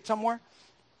 Mississippi to get somewhere?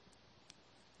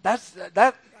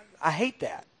 I hate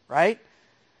that, right?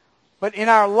 But in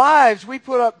our lives, we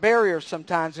put up barriers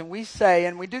sometimes, and we say,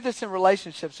 and we do this in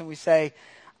relationships, and we say,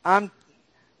 I'll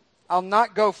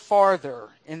not go farther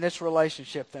in this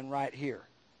relationship than right here.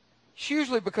 It's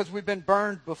usually because we've been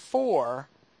burned before.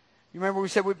 You remember we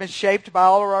said we've been shaped by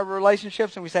all of our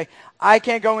relationships, and we say, I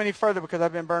can't go any further because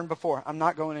I've been burned before. I'm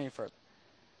not going any further.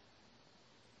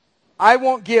 I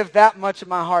won't give that much of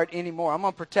my heart anymore. I'm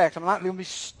going to protect. I'm not going to be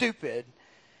stupid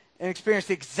and experience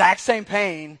the exact same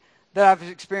pain that I've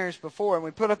experienced before. And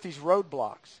we put up these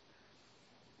roadblocks.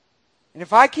 And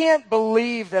if I can't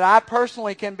believe that I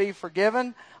personally can be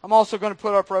forgiven, I'm also going to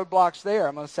put up roadblocks there.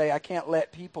 I'm going to say I can't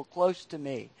let people close to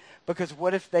me, because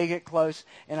what if they get close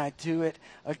and I do it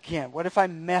again? What if I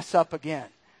mess up again?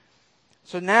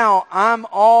 So now I'm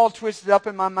all twisted up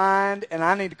in my mind, and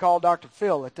I need to call Dr.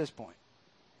 Phil at this point.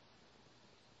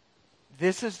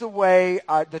 This is the way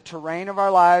the terrain of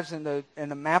our lives and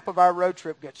the map of our road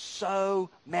trip gets so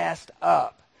messed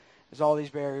up, is all these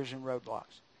barriers and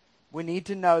roadblocks. We need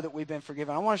to know that we've been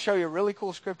forgiven. I want to show you a really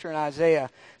cool scripture in Isaiah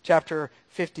chapter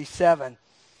 57.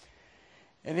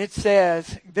 And it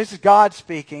says, this is God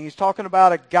speaking. He's talking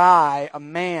about a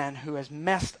man who has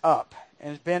messed up and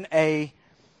has been a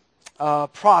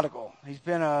prodigal. He's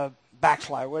been a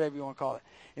backslider, whatever you want to call it.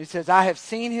 And he says, I have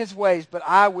seen his ways, but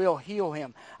I will heal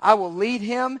him. I will lead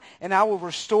him, and I will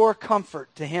restore comfort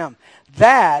to him.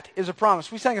 That is a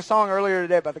promise. We sang a song earlier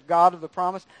today about the God of the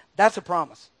promise. That's a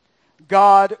promise.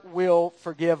 God will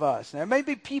forgive us. Now, there may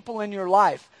be people in your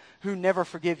life who never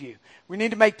forgive you. We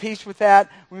need to make peace with that.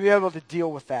 We need to be able to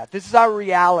deal with that. This is our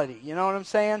reality. You know what I'm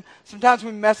saying? Sometimes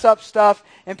we mess up stuff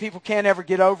and people can't ever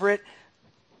get over it.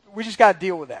 We just got to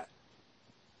deal with that.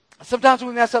 Sometimes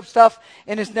we mess up stuff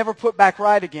and it's never put back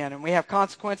right again, and we have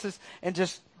consequences and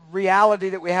just reality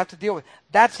that we have to deal with.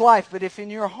 That's life. But if in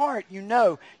your heart you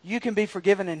know you can be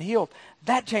forgiven and healed,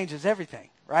 that changes everything,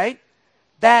 right?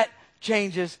 That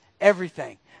changes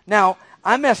everything. Now,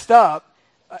 I messed up,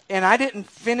 and I didn't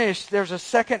finish. There's a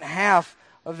second half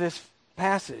of this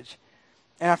passage,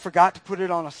 and I forgot to put it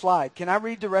on a slide. Can I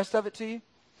read the rest of it to you?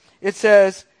 It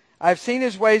says, I've seen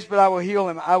his ways, but I will heal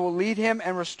him. I will lead him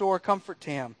and restore comfort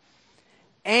to him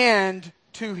and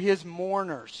to his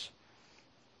mourners.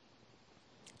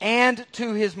 And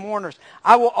to his mourners.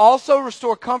 I will also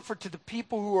restore comfort to the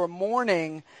people who are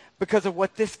mourning because of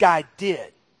what this guy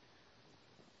did,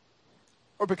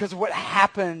 or because of what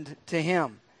happened to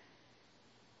him.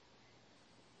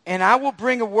 And I will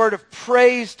bring a word of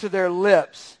praise to their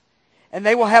lips, and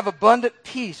they will have abundant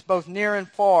peace both near and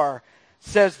far,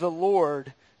 says the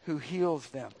Lord who heals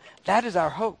them. That is our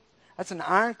hope. That's an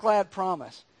ironclad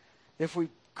promise. If we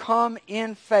come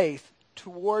in faith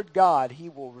toward God, he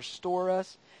will restore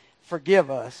us, forgive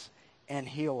us, and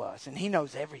heal us. And he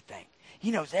knows everything.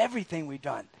 He knows everything we've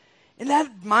done. Isn't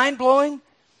that mind-blowing?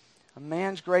 A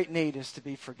man's great need is to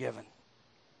be forgiven.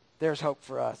 There's hope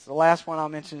for us. The last one I'll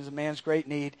mention is a man's great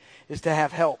need is to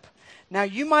have help. Now,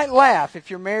 you might laugh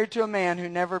if you're married to a man who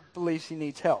never believes he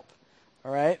needs help.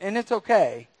 All right? And it's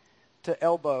okay to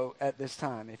elbow at this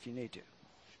time if you need to.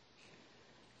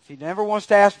 If he never wants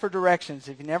to ask for directions,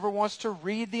 if he never wants to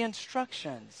read the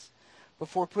instructions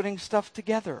before putting stuff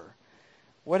together,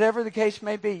 whatever the case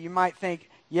may be, you might think,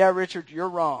 yeah, Richard, you're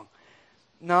wrong.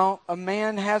 No, a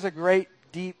man has a great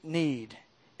deep need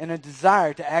and a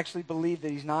desire to actually believe that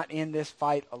he's not in this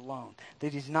fight alone,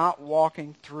 that he's not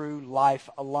walking through life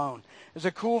alone. There's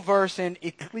a cool verse in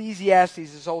Ecclesiastes,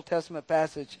 this Old Testament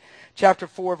passage, chapter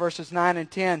 4, verses 9 and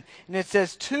 10, and it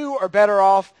says, two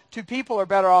people are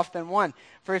better off than one,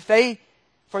 for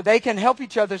they can help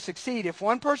each other succeed. If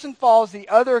one person falls, the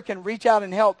other can reach out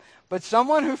and help, but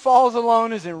someone who falls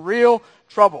alone is in real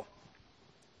trouble.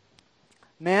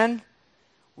 Men,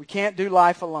 we can't do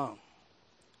life alone.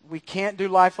 We can't do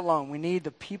life alone. We need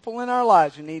the people in our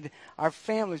lives. We need our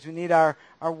families. We need our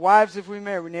wives if we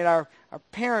marry. We need our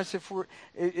parents if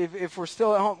we're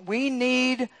still at home. We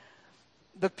need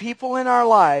the people in our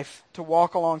life to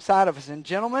walk alongside of us. And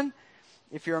gentlemen,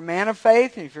 if you're a man of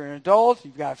faith, and if you're an adult,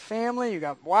 you've got family, you've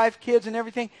got wife, kids, and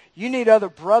everything, you need other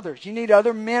brothers. You need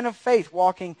other men of faith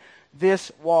walking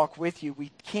this walk with you.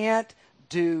 We can't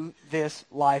do this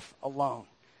life alone.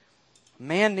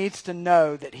 Man needs to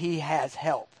know that he has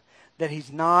help, that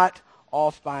he's not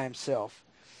off by himself.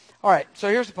 All right, so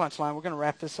here's the punchline. We're going to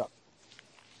wrap this up.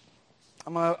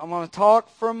 I'm going to talk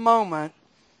for a moment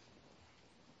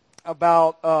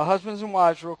about husbands and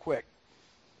wives real quick.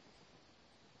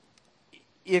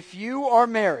 If you are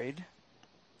married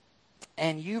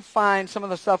and you find some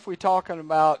of the stuff we're talking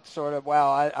about sort of,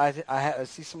 wow, I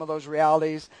see some of those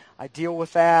realities, I deal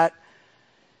with that,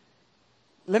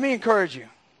 let me encourage you.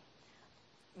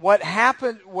 What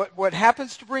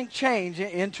happens to bring change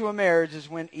into a marriage is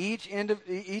when each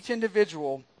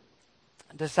individual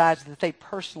decides that they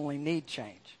personally need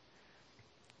change.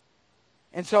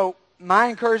 And so my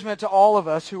encouragement to all of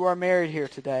us who are married here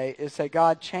today is say,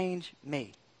 God, change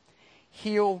me.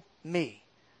 Heal me.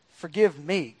 Forgive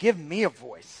me. Give me a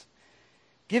voice.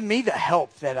 Give me the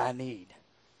help that I need.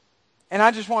 And I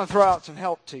just want to throw out some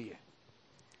help to you.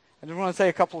 I just want to say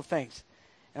a couple of things.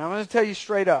 And I'm going to tell you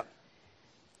straight up.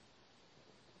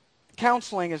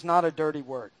 Counseling is not a dirty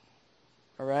word.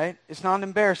 All right? It's not an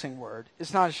embarrassing word.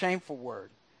 It's not a shameful word.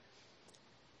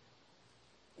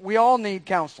 We all need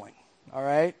counseling. All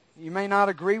right? You may not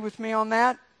agree with me on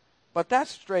that, but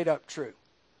that's straight up true.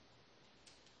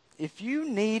 If you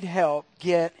need help,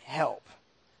 get help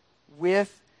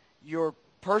with your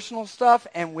personal stuff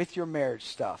and with your marriage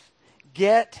stuff.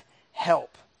 Get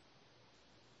help.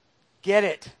 Get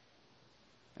it.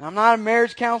 And I'm not a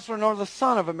marriage counselor nor the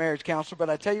son of a marriage counselor, but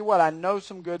I tell you what, I know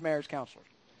some good marriage counselors.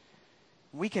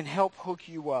 We can help hook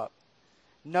you up.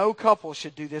 No couple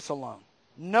should do this alone.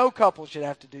 No couple should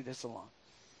have to do this alone.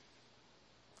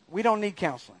 We don't need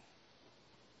counseling.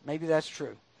 Maybe that's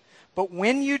true. But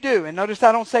when you do, and notice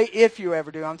I don't say if you ever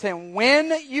do, I'm saying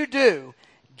when you do,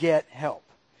 get help.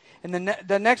 And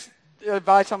the next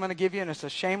advice I'm going to give you, and it's a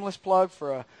shameless plug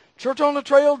for a Church on the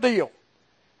Trail deal.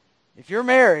 If you're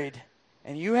married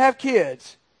and you have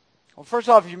kids, well, first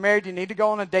off, if you're married, you need to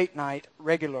go on a date night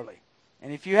regularly.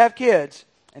 And if you have kids,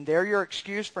 and they're your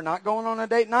excuse for not going on a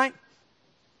date night,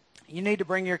 you need to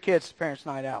bring your kids to Parents'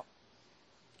 Night Out.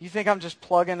 You think I'm just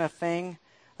plugging a thing,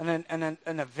 an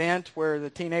event where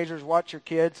the teenagers watch your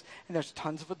kids, and there's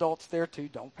tons of adults there too.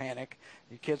 Don't panic.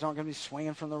 Your kids aren't going to be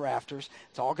swinging from the rafters.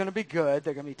 It's all going to be good.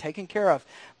 They're going to be taken care of.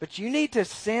 But you need to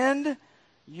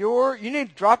you need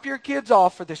to drop your kids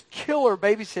off for this killer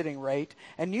babysitting rate,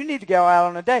 and you need to go out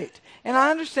on a date. And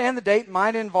I understand the date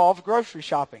might involve grocery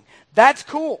shopping. That's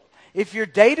cool. If your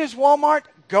date is Walmart,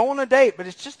 go on a date, but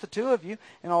it's just the two of you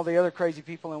and all the other crazy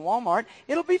people in Walmart.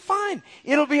 It'll be fine.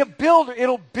 It'll be a builder.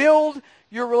 It'll build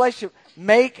your relationship.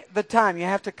 Make the time. You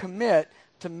have to commit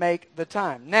to make the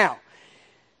time. Now,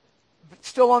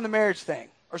 still on the marriage thing,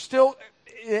 or still,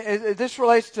 this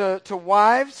relates to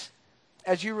wives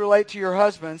as you relate to your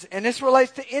husbands, and this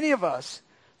relates to any of us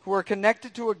who are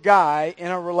connected to a guy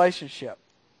in a relationship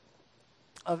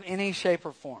of any shape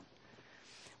or form.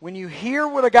 When you hear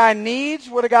what a guy needs,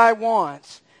 what a guy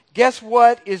wants, guess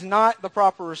what is not the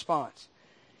proper response?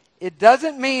 It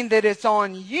doesn't mean that it's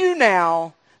on you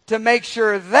now to make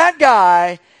sure that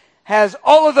guy has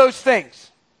all of those things.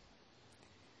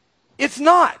 It's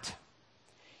not.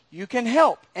 You can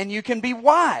help, and you can be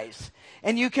wise,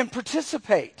 and you can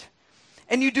participate,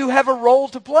 and you do have a role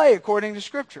to play according to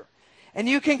Scripture, and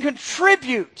you can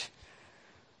contribute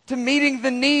to meeting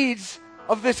the needs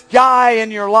of this guy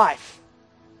in your life.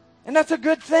 And that's a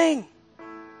good thing.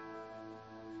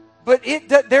 But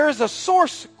there is a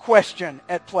source question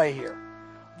at play here.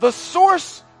 The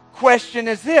source question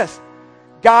is this.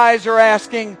 Guys are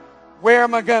asking, where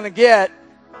am I going to get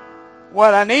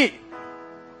what I need?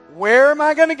 Where am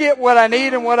I going to get what I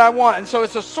need and what I want? And so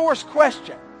it's a source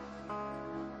question.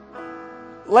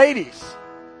 Ladies,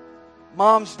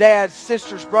 moms, dads,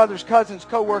 sisters, brothers, cousins,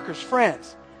 co-workers,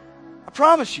 friends, I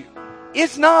promise you,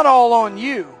 it's not all on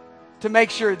you to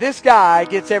make sure this guy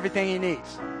gets everything he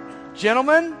needs.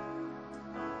 Gentlemen,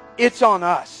 it's on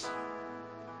us.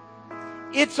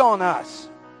 It's on us.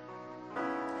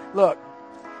 Look,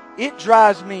 it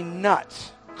drives me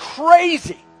nuts.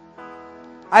 Crazy.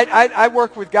 I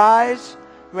work with guys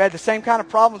who had the same kind of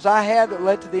problems I had that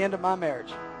led to the end of my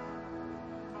marriage.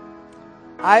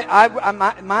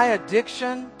 My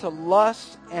addiction to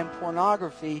lust and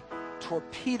pornography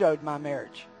torpedoed my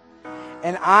marriage.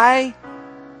 And I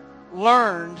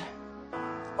learned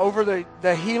over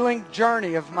the healing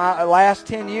journey of my last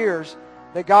 10 years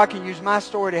that God can use my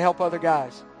story to help other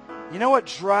guys. You know what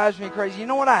drives me crazy? You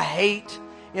know what I hate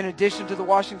in addition to the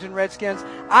Washington Redskins?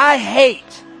 I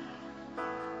hate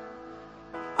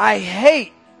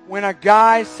when a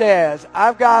guy says,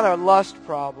 I've got a lust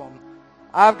problem,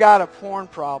 I've got a porn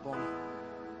problem,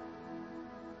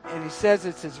 and he says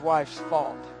it's his wife's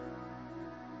fault.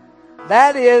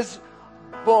 That is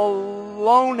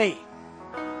baloney.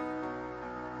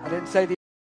 I didn't say the